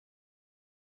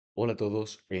Hola a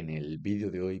todos, en el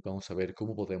vídeo de hoy vamos a ver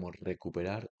cómo podemos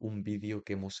recuperar un vídeo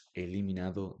que hemos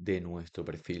eliminado de nuestro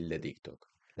perfil de TikTok.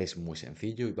 Es muy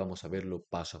sencillo y vamos a verlo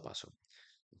paso a paso.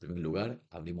 En primer lugar,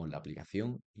 abrimos la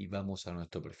aplicación y vamos a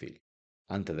nuestro perfil.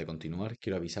 Antes de continuar,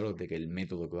 quiero avisaros de que el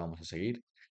método que vamos a seguir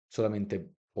solamente es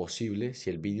posible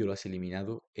si el vídeo lo has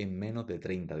eliminado en menos de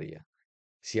 30 días.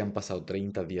 Si han pasado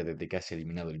 30 días desde que has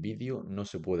eliminado el vídeo, no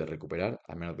se puede recuperar,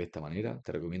 al menos de esta manera.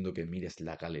 Te recomiendo que mires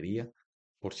la galería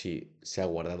por si se ha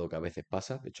guardado, que a veces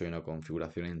pasa. De hecho, hay una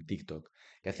configuración en TikTok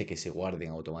que hace que se guarden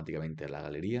automáticamente en la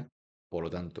galería. Por lo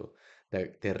tanto,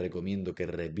 te recomiendo que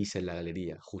revises la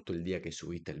galería justo el día que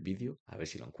subiste el vídeo, a ver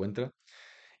si lo encuentras.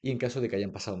 Y en caso de que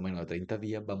hayan pasado menos de 30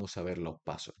 días, vamos a ver los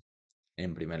pasos.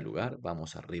 En primer lugar,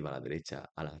 vamos arriba a la derecha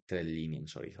a las tres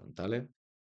líneas horizontales.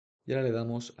 Y ahora le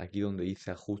damos aquí donde dice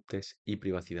ajustes y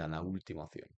privacidad, la última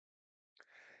opción.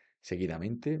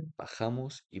 Seguidamente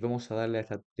bajamos y vamos a darle a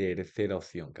esta tercera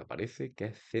opción que aparece, que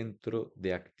es centro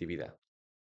de actividad.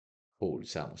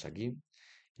 Pulsamos aquí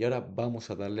y ahora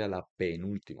vamos a darle a la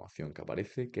penúltima opción que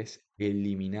aparece, que es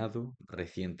eliminado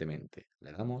recientemente.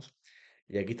 Le damos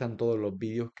y aquí están todos los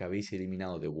vídeos que habéis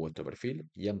eliminado de vuestro perfil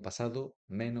y han pasado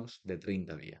menos de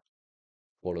 30 días.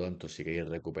 Por lo tanto, si queréis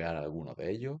recuperar alguno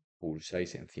de ellos,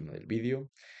 pulsáis encima del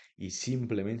vídeo y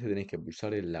simplemente tenéis que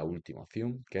pulsar en la última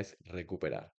opción, que es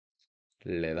recuperar.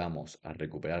 Le damos a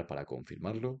recuperar para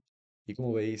confirmarlo y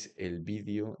como veis, el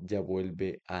vídeo ya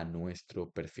vuelve a nuestro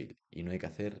perfil y no hay que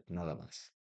hacer nada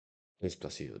más. Esto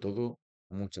ha sido todo.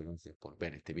 Muchas gracias por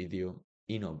ver este vídeo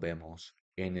y nos vemos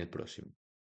en el próximo.